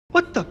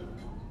What the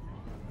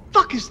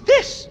fuck is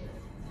this?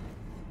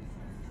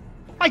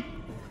 I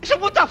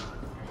said, what the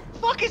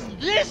fuck is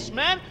this,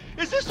 man?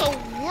 Is this a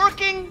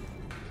working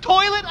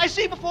toilet I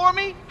see before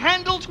me?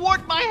 Handle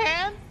toward my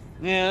hand?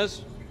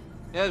 Yes.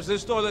 Yes,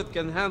 this toilet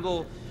can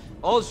handle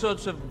all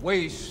sorts of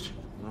waste.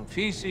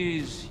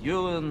 Feces,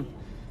 urine,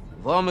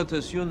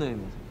 vomitus, you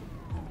name it.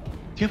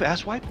 Do you have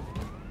ass wipe?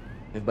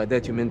 If by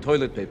that you mean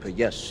toilet paper,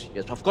 yes.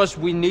 Yes, of course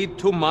we need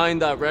to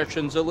mind our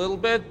rations a little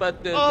bit,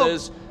 but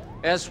there's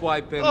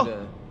ass-wipe in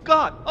the...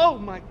 God, oh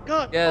my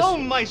God, yes. Oh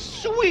my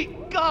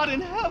sweet God in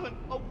heaven,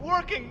 a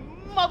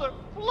working,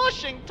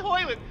 mother-flushing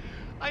toilet.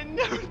 I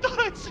never thought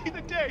I'd see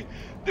the day.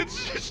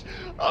 It's just,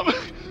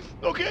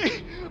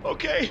 okay,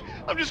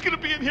 I'm just gonna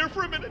be in here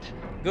for a minute.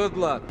 Good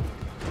luck.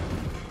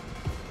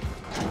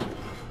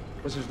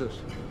 What is this?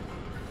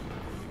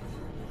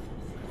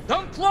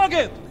 Don't clog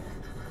it!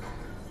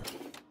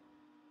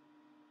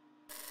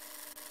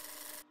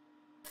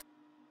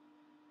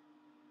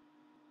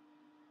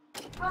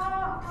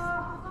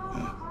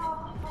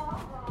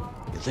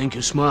 You think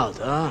you're smart,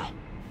 huh?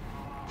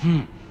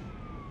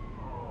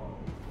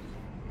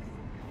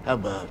 How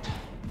about...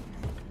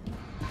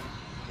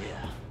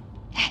 yeah.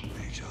 Hey,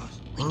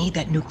 we need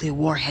that nuclear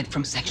warhead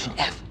from Section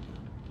F.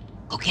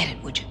 Go get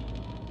it, would you?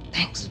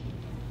 Thanks.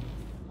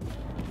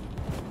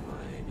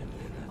 Wait a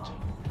minute.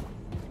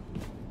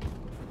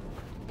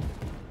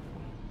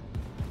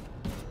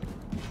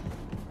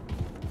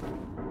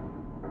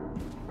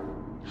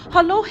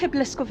 Hello, Herr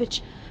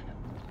Blazkowicz.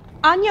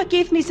 Anya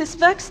gave me this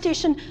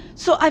workstation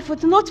so I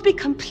would not be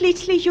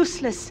completely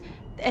useless,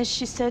 as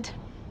she said.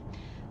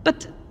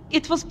 But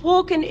it was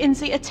broken in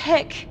the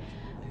attack.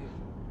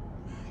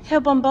 Herr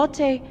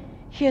Bombate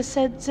here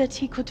said that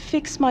he could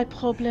fix my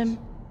problem.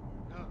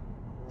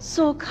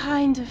 So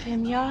kind of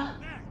him, yeah?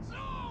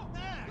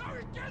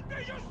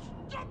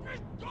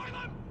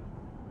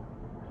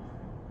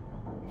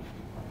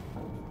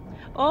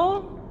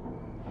 Oh,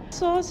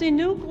 so the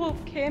new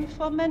group came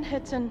from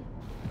Manhattan.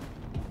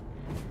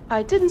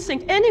 I didn't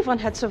think anyone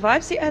had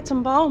survived the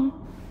atom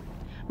bomb.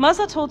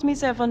 Mother told me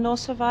there were no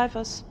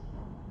survivors.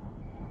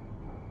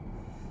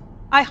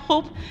 I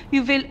hope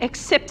you will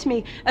accept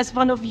me as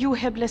one of you,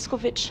 Herr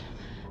Blazkowicz.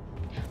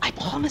 I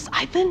promise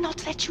I will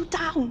not let you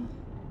down.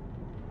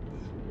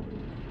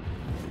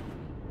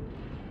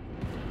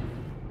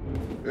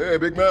 Hey,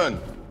 big man.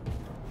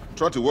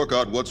 Try to work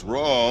out what's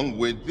wrong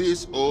with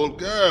this old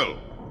girl.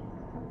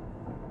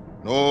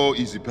 No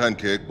easy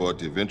pancake,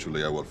 but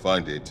eventually I will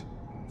find it,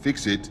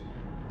 fix it,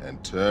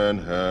 and turn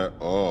her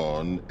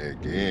on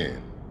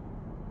again.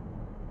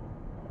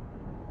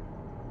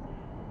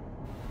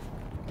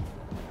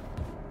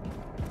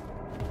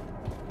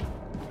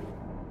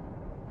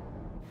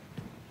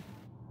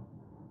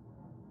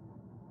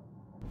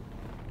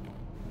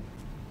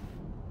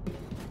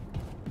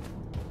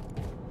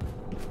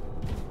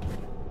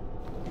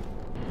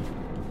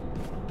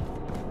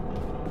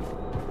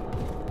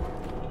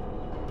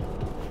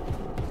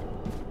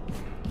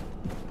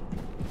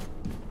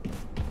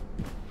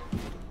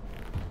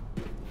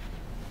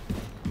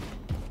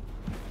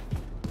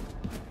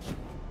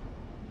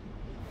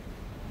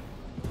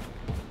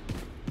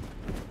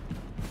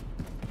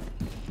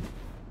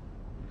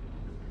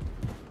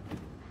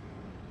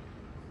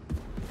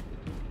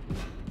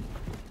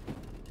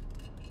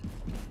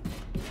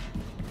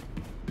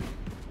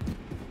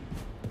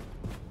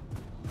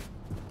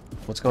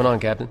 What's going on,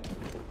 Captain?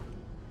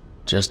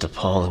 Just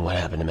appalling what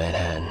happened to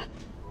Manhattan.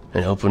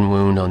 An open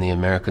wound on the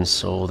American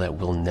soul that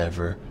will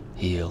never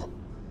heal.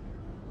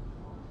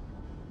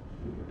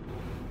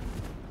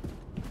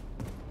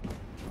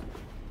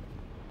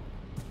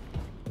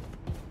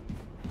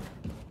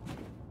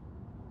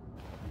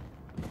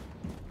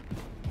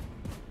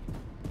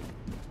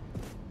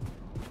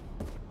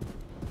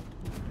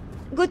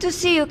 Good to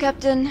see you,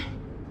 Captain.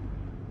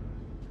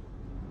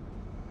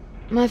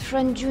 My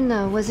friend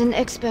Juna was an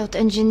expert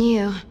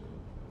engineer.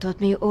 Taught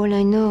me all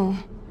I know.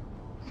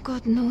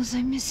 God knows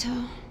I miss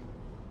her.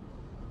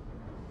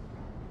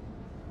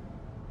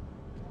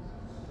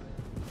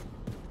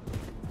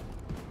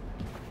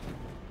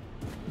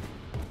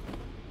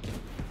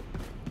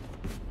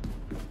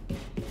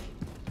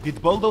 Did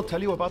Boldo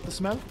tell you about the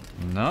smell?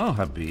 No,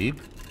 Habib.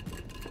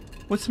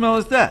 What smell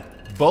is that?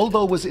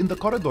 Boldo was in the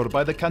corridor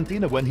by the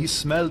cantina when he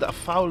smelled a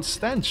foul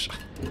stench.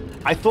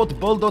 I thought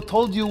Boldo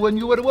told you when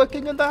you were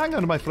working in the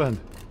hangar, my friend.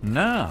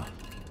 No.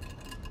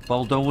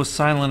 Boldo was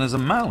silent as a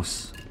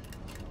mouse.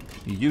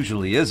 He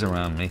usually is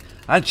around me.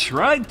 I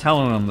tried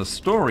telling him the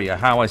story of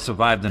how I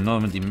survived the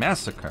Normandy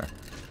massacre,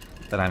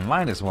 but I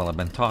might as well have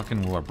been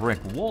talking to a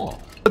brick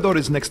wall. The door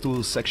is next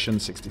to Section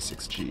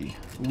 66G.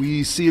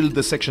 We sealed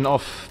the section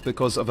off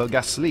because of a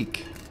gas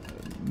leak.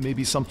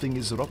 Maybe something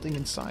is rotting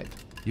inside.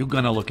 You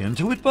gonna look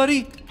into it,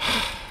 buddy?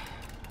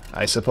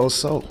 I suppose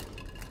so.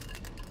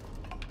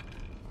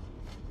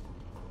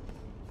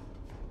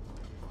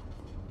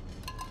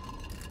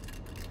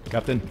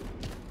 Captain.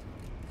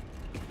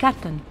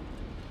 Captain.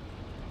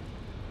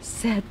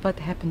 Sad what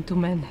happened to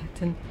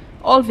Manhattan.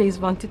 Always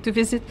wanted to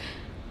visit.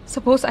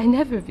 Suppose I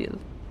never will.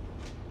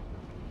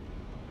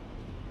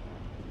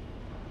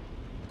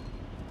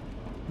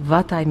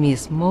 What I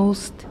miss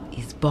most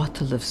is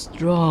bottle of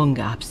strong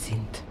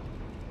absinthe.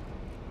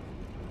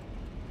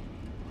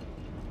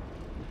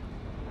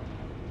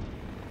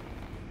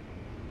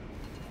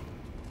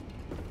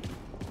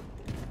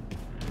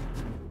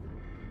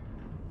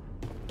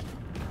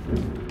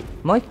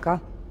 Moikka.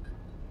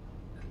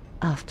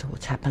 After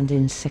what happened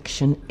in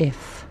Section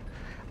F,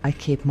 I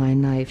keep my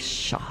knife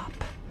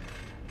sharp,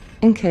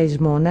 in case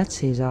more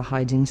Nazis are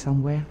hiding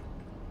somewhere.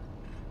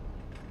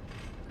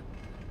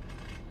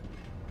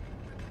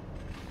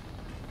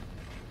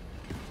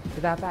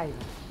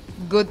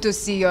 Good to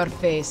see your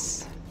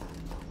face.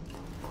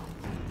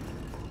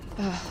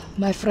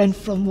 My friend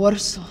from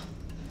Warsaw.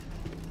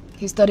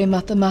 He studied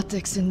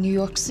mathematics in New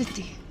York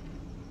City.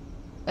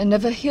 I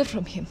never hear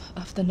from him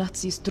after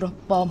Nazis drop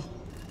bomb.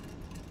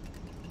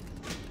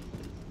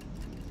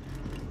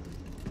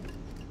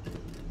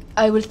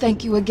 I will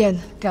thank you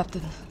again,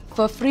 Captain,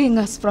 for freeing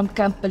us from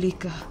Camp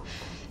Bellica.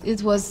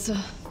 It was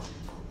a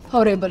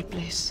horrible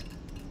place.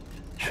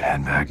 Should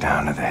head back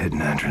down to the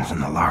hidden entrance in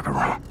the locker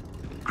room.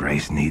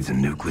 Grace needs a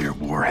nuclear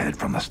warhead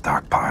from the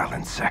stockpile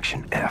in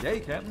Section F. Yay,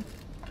 Captain.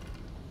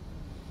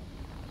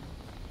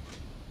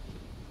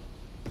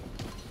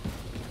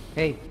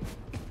 Hey.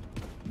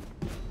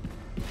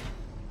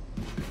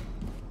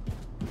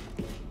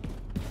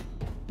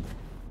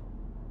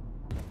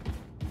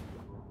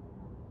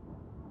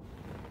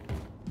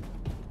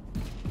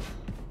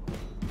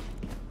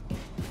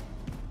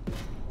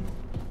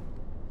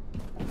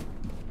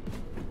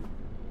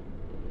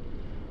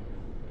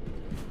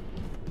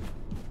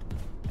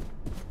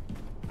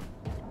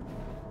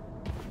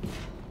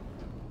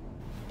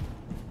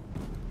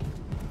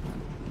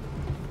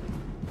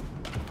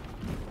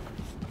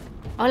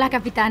 Hola,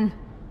 Capitán.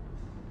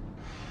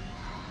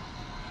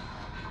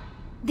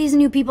 These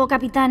new people,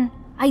 Capitán,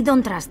 I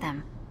don't trust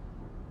them.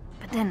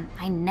 But then,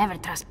 I never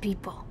trust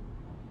people.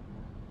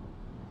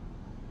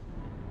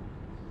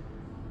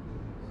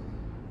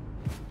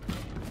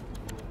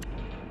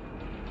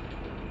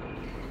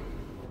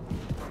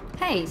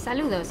 Hey,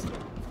 saludos.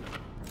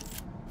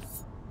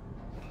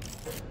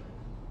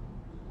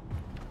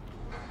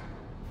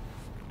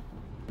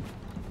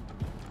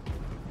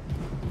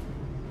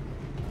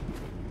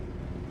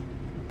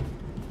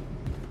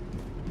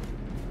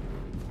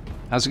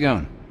 How's it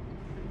going?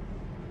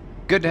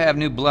 Good to have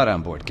new blood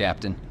on board,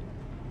 Captain.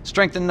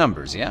 Strength in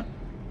numbers, yeah?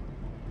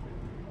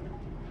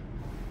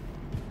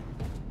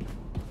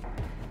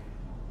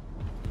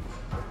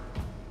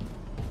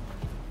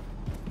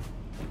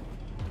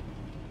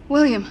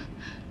 William.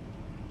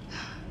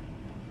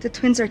 The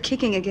twins are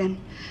kicking again.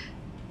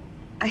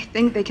 I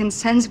think they can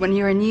sense when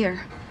you're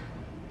near.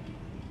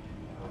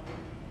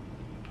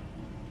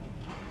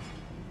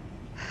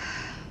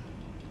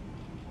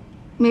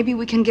 Maybe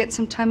we can get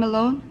some time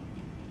alone?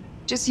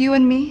 Just you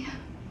and me?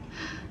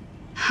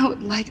 I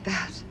would like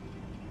that.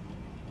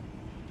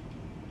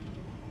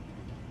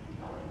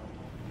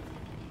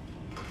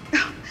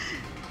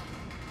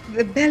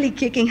 The belly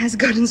kicking has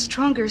gotten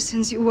stronger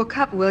since you woke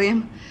up,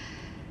 William.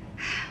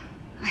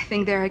 I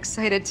think they're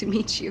excited to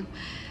meet you.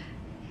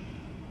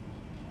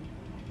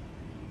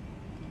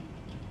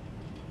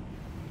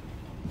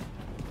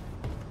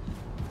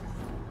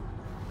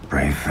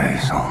 Brave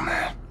face, old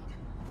man.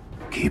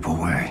 Keep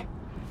away.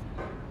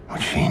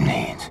 What she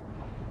needs,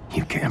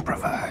 you can't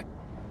provide.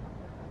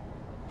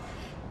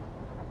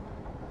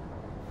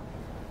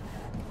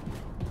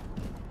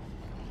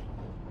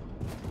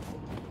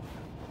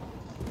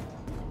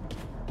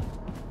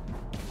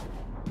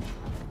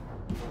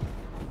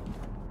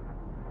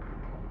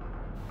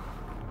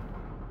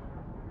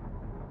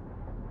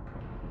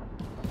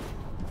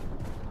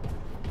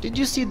 Did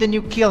you see the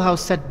new kill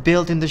house set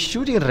built in the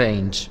shooting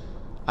range?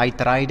 I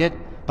tried it,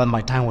 but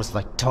my time was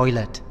like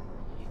toilet.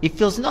 It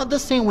feels not the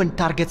same when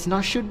targets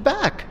not shoot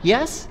back,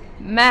 yes?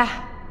 Meh.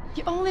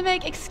 You only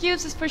make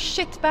excuses for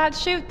shit bad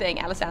shooting,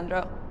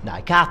 Alessandro.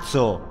 Dai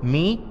cazzo!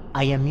 Me?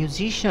 I am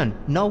musician,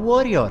 no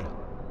warrior.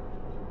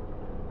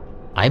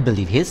 I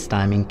believe his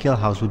time in Kill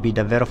House would be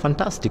davvero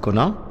fantastico,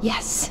 no?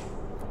 Yes.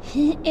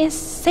 He is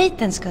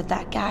Satan's good,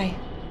 that guy.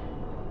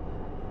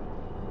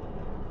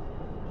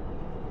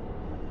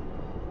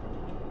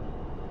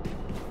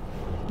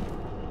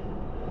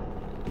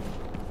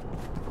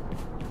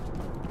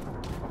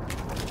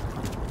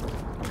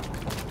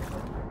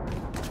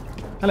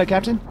 Hello,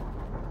 Captain.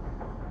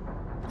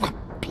 Oh,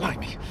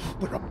 blimey,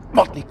 we're a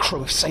motley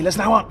crew of sailors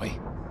now, aren't we?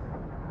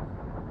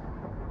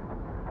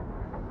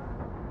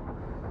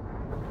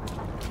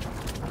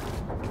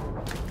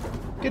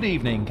 Good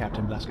evening,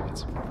 Captain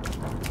Blazkowicz.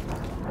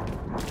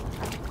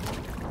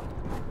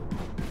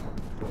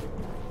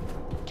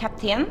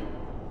 Captain?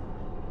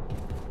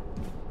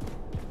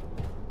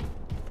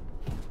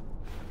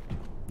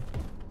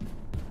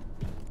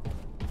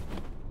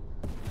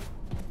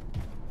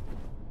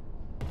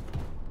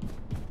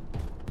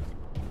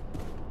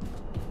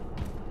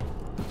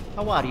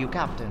 How are you,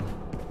 Captain?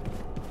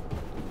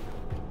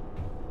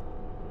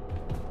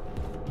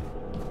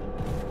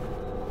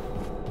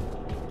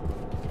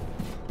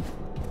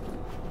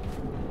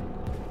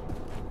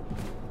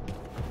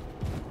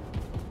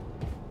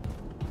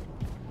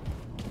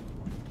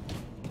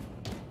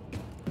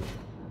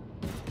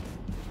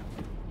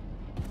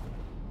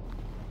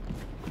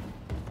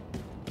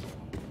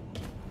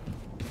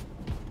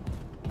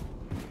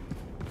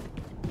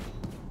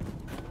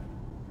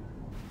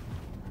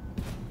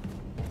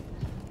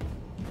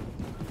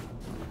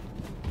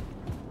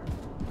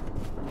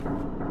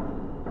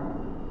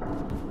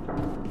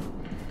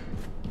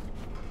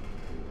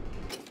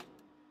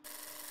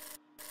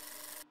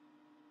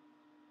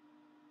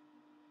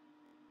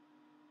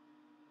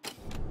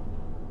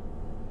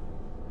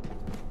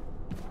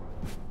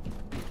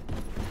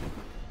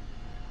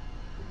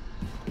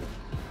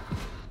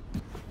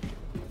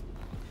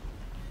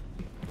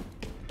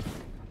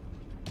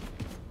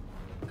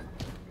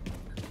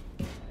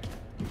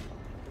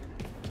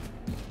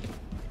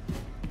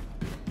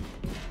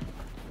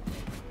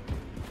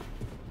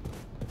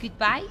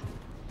 Goodbye?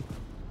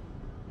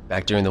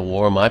 Back during the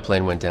war, my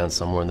plane went down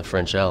somewhere in the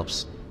French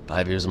Alps.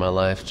 5 years of my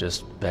life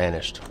just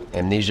vanished.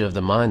 Amnesia of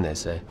the mind, they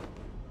say.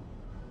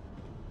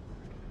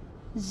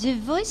 The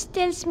voice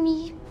tells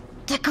me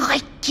the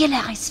great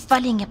killer is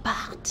falling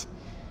apart.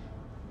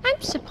 I'm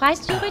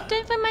surprised you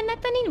returned from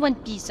Manhattan in one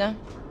piece.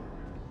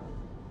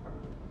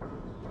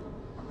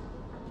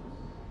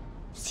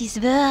 This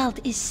world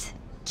is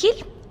kill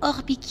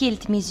or be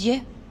killed,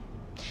 monsieur.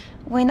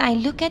 When I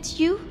look at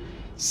you,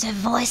 the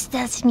voice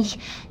tells me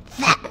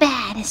that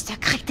man is the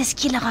greatest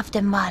killer of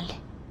them all.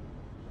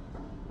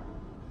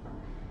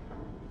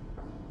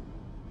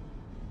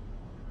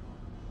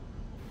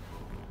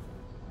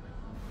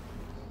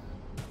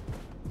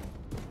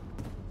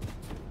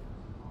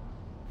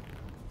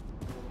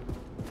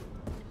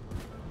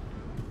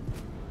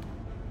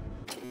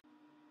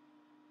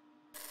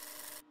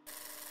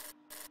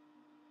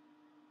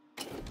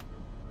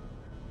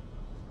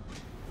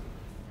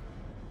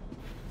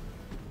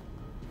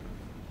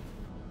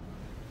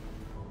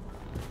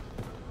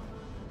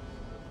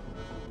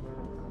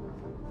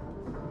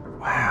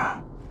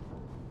 Wow.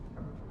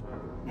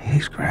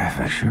 These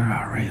graphics sure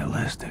are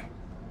realistic.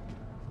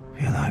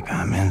 Feel like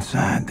I'm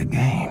inside the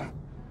game.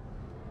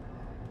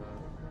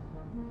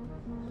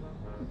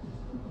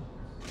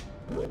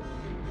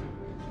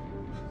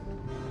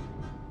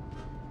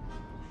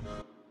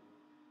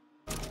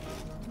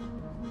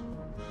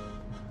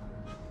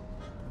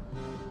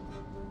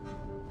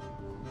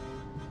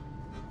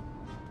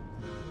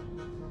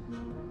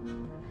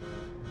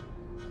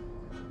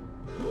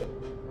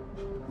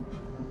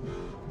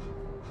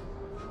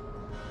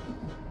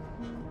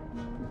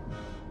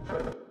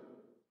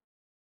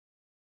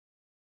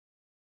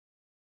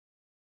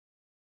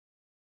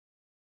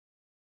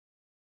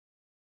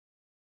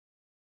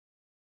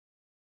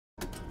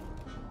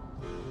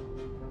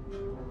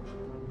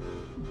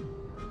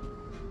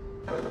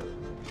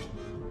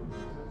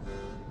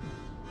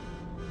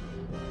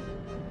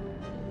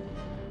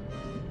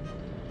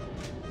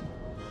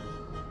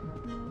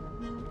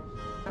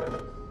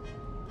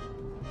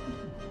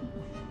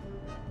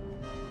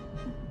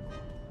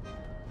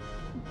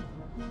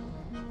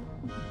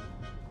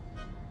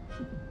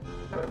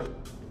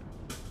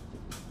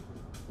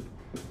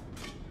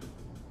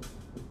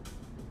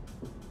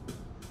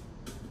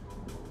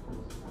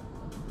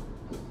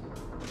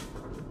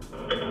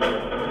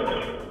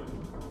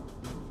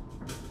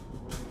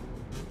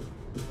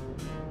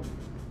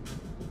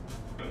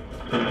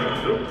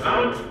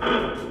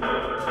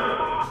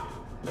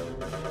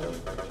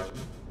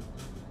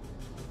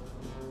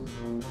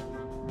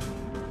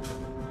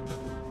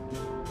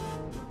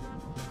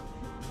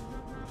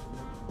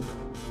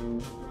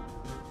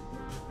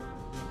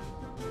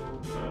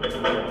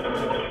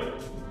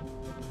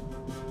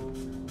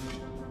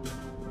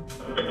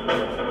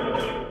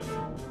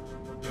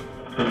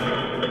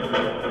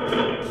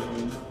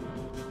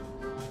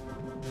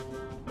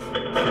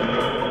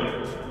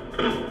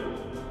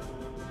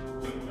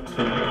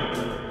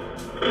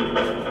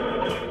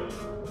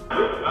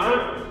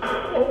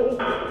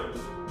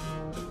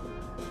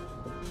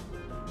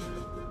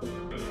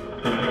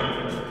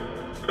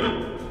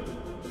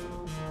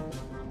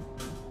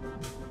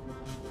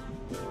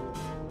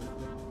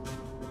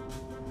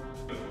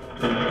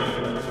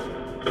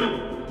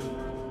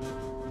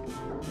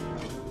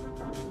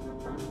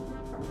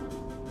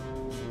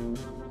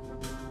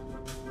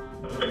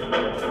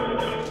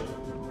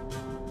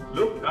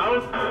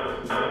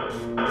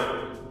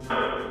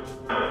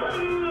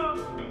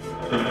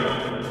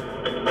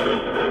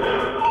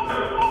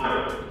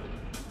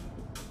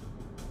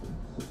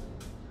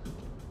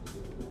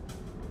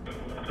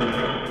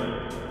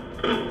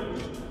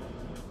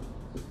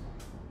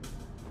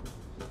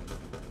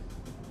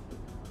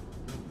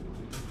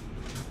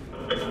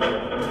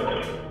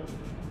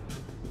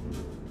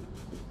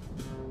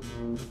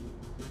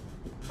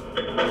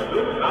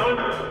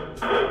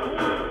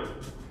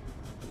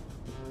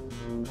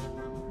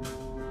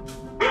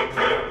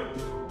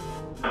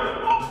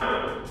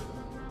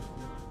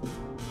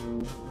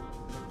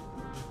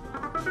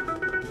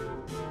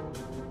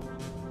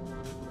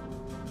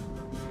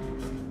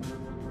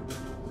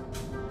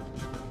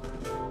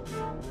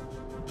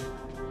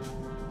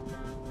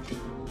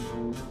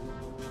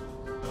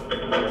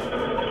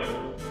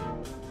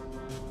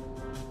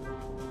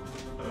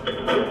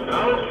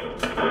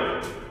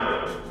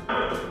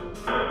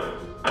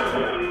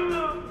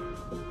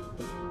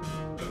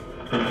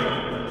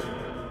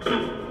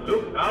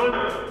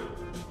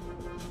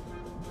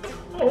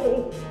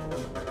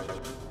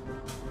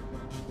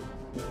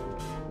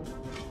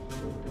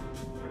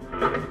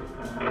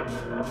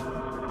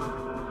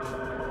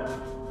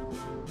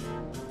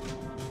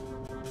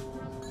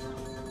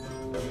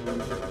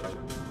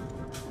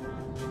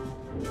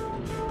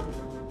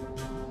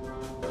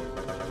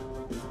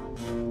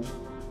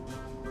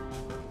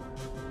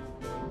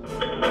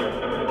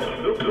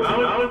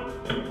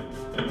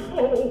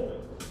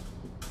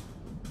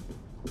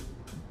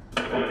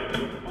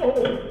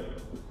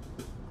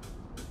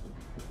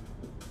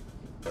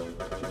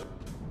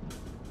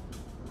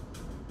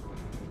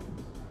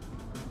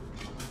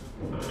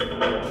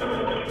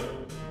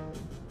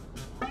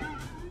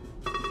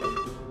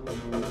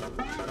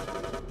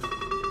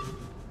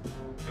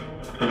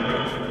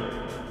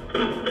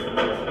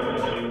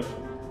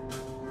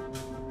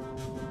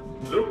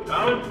 Look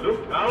out!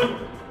 Look out!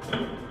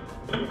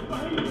 Look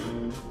out!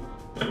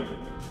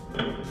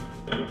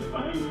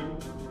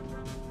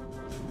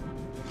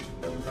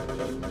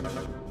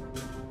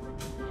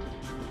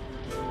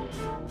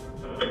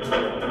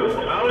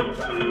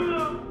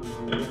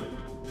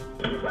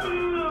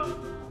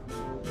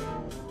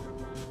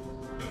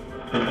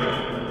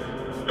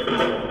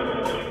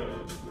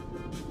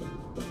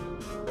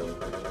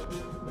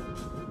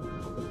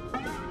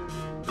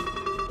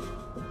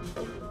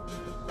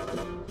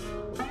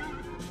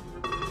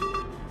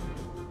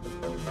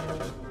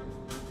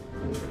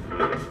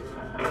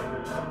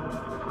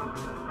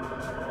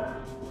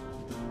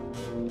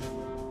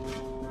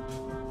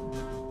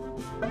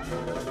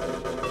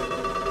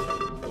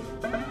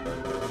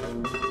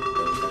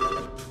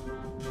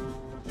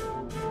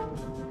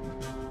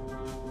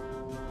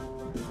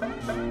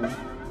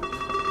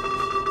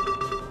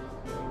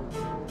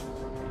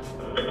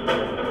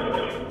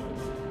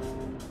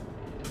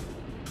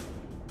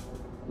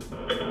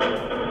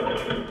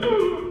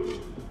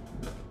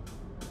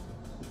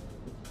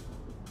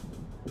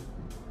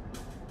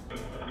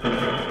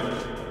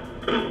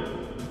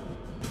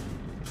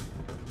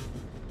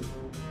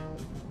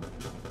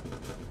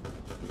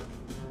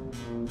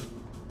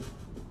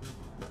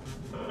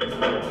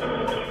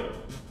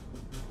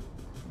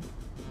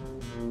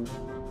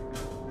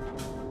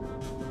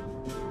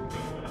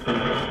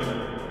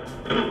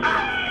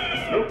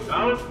 Look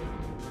out!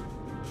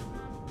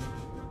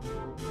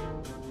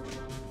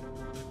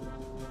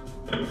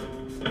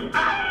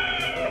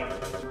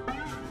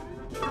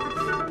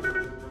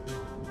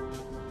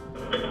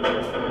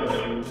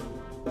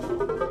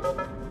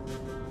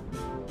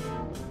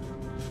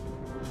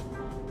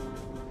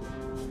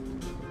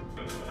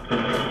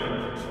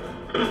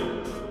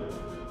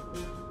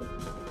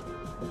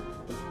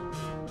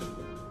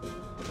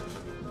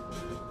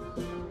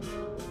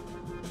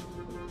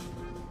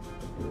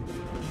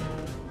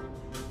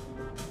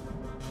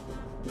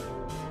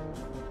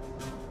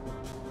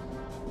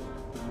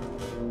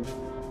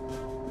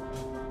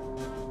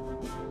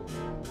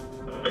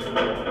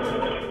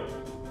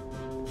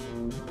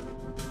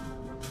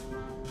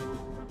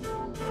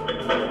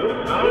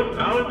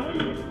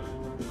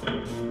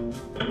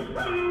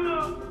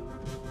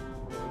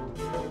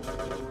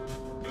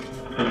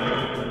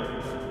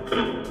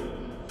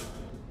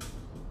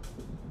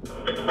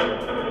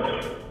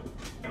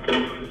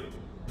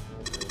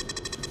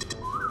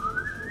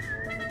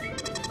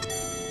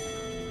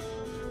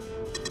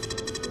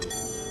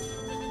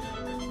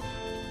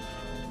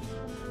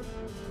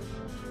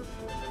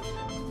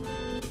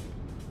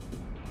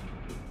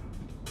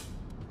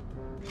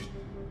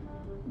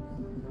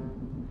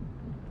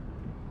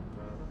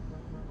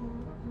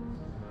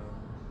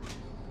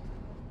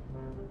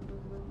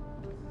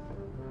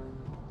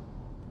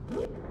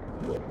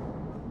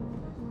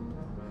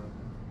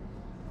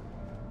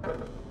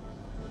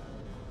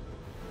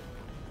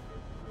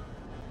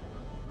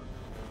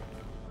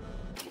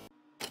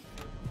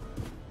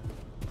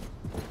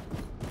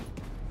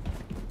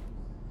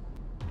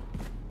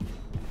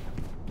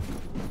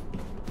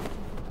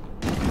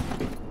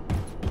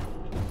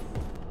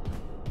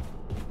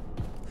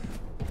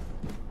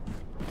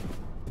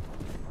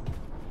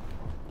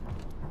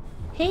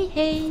 Hey,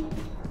 hey.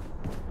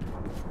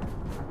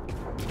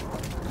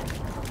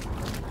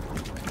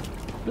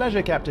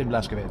 Pleasure, Captain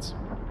Blazkowicz.